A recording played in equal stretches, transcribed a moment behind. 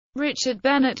Richard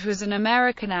Bennett was an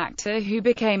American actor who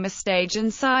became a stage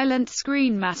and silent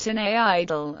screen matinee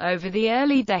idol over the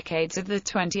early decades of the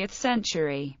 20th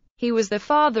century. He was the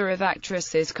father of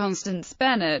actresses Constance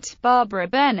Bennett, Barbara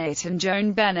Bennett and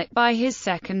Joan Bennett by his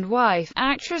second wife,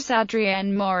 actress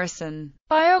Adrienne Morrison.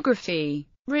 Biography.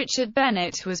 Richard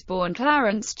Bennett was born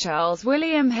Clarence Charles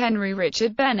William Henry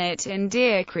Richard Bennett in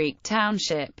Deer Creek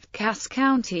Township, Cass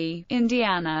County,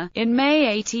 Indiana, in May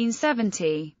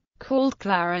 1870. Called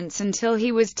Clarence until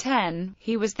he was 10,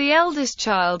 he was the eldest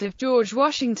child of George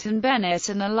Washington Bennett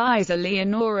and Eliza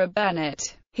Leonora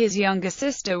Bennett. His younger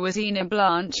sister was Ena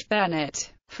Blanche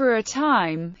Bennett. For a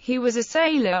time, he was a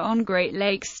sailor on Great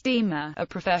Lakes steamer, a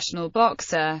professional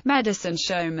boxer, medicine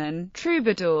showman,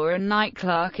 troubadour and night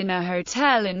clerk in a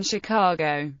hotel in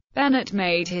Chicago. Bennett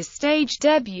made his stage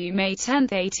debut May 10,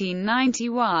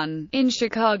 1891, in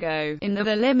Chicago, in The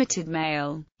Limited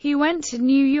Mail. He went to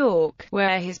New York,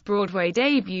 where his Broadway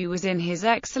debut was in His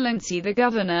Excellency the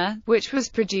Governor, which was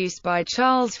produced by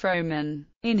Charles Frohman.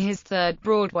 In his third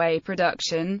Broadway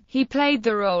production, he played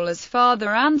the role as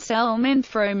Father Anselm in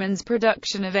Frohman's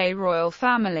production of A Royal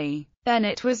Family.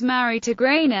 Bennett was married to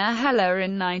Grainer Heller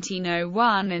in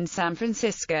 1901 in San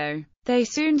Francisco. They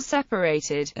soon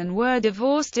separated, and were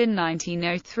divorced in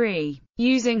 1903.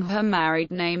 Using her married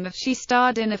name, she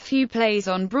starred in a few plays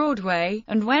on Broadway,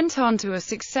 and went on to a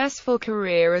successful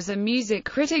career as a music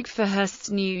critic for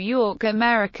Hearst's New York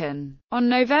American. On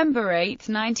November 8,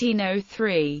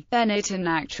 1903, Bennett and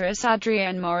actress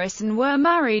Adrienne Morrison were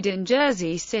married in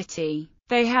Jersey City.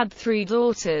 They had 3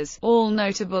 daughters, all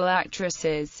notable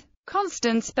actresses: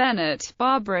 Constance Bennett,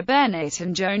 Barbara Bennett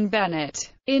and Joan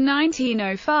Bennett. In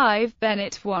 1905,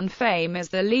 Bennett won fame as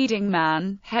the leading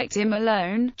man, Hector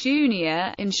Malone,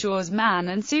 Jr., in Shaw's Man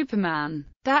and Superman.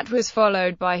 That was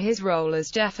followed by his role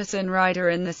as Jefferson Ryder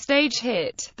in the stage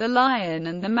hit, The Lion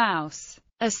and the Mouse.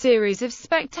 A series of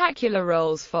spectacular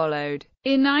roles followed.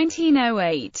 In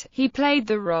 1908, he played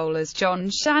the role as John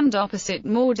Shand opposite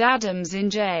Maude Adams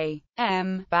in J.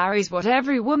 M. Barrie's What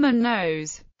Every Woman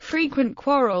Knows. Frequent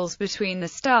quarrels between the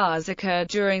stars occurred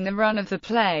during the run of the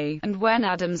play, and when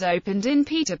Adams opened in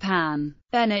Peter Pan,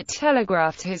 Bennett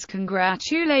telegraphed his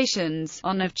congratulations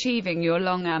on achieving your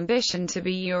long ambition to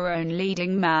be your own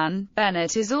leading man.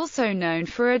 Bennett is also known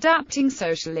for adapting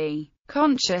socially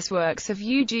conscious works of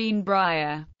Eugene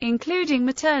Breyer, including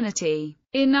Maternity.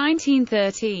 In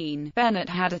 1913, Bennett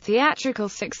had a theatrical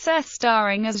success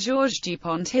starring as Georges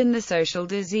Dupont in the social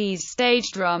disease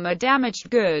stage drama Damaged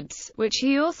Goods, which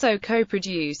he also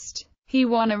co-produced. He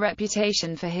won a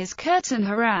reputation for his curtain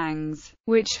harangues,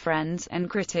 which friends and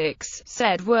critics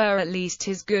said were at least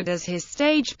as good as his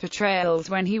stage portrayals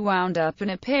when he wound up an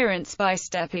appearance by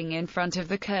stepping in front of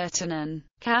the curtain and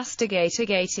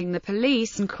castigating the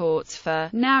police and courts for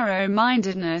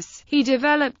narrow-mindedness. He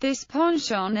developed this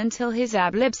penchant until his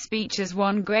ad-lib speeches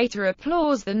won greater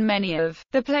applause than many of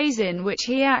the plays in which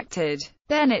he acted.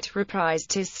 Bennett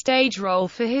reprised his stage role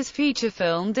for his feature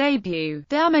film debut,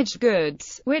 Damaged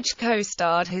Goods, which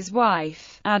co-starred his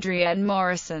wife, Adrienne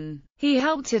Morrison. He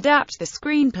helped adapt the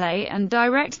screenplay and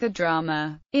direct the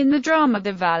drama. In the drama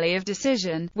The Valley of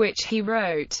Decision, which he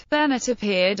wrote, Bennett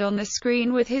appeared on the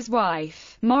screen with his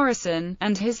wife, Morrison,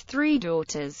 and his 3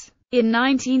 daughters. In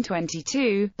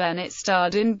 1922, Bennett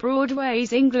starred in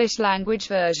Broadway's English-language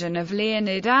version of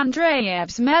Leonid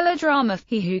Andreyev's melodrama,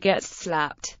 He Who Gets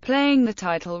Slapped, playing the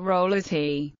title role as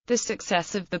he. The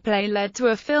success of the play led to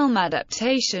a film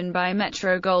adaptation by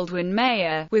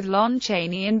Metro-Goldwyn-Mayer, with Lon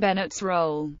Chaney in Bennett's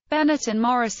role. Bennett and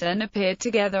Morrison appeared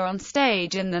together on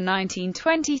stage in the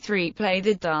 1923 play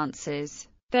The Dances.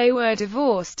 They were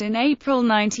divorced in April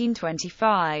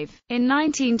 1925. In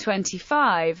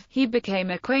 1925, he became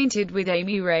acquainted with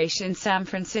Amy Raish in San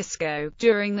Francisco,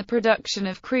 during the production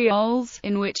of Creoles,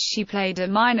 in which she played a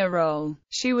minor role.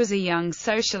 She was a young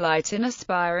socialite and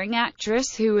aspiring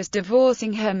actress who was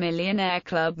divorcing her millionaire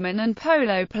clubman and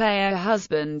polo player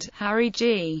husband, Harry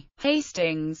G.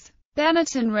 Hastings.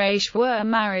 Bennett and Raish were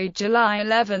married July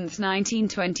 11,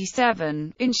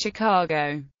 1927, in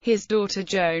Chicago. His daughter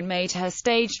Joan made her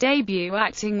stage debut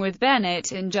acting with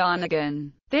Bennett in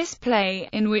Jarnagin. This play,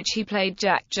 in which he played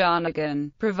Jack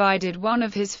Jarnagin, provided one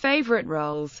of his favorite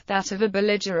roles, that of a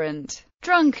belligerent,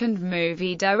 drunken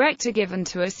movie director given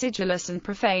to acidulous and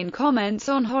profane comments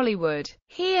on Hollywood.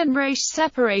 He and Raish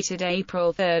separated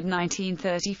April 3,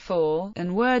 1934,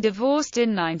 and were divorced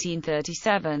in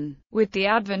 1937. With the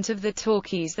advent of the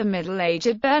talkies, the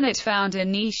middle-aged Bennett found a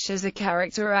niche as a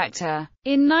character actor.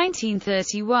 In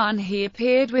 1931 he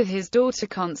appeared with his daughter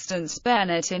Constance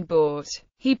Bennett in Bort.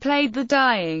 He played the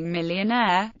dying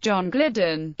millionaire, John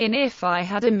Gliddon, in If I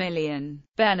Had a Million.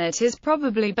 Bennett is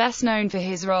probably best known for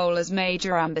his role as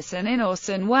Major Amberson in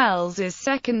Orson Welles'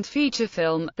 second feature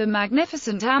film, The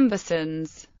Magnificent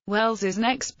Ambersons. Welles's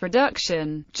next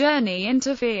production, Journey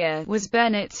into Fear, was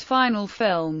Bennett's final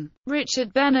film.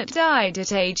 Richard Bennett died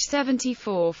at age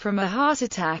 74 from a heart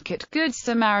attack at Good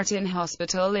Samaritan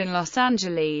Hospital in Los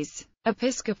Angeles.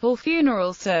 Episcopal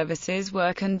funeral services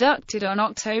were conducted on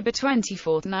October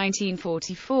 24,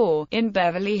 1944, in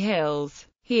Beverly Hills.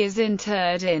 He is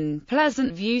interred in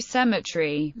Pleasant View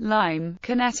Cemetery, Lyme,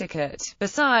 Connecticut,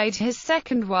 beside his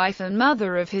second wife and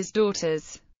mother of his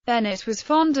daughters. Bennett was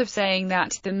fond of saying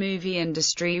that the movie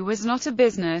industry was not a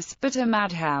business, but a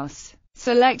madhouse.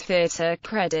 Select theater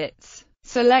credits.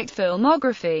 Select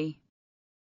filmography.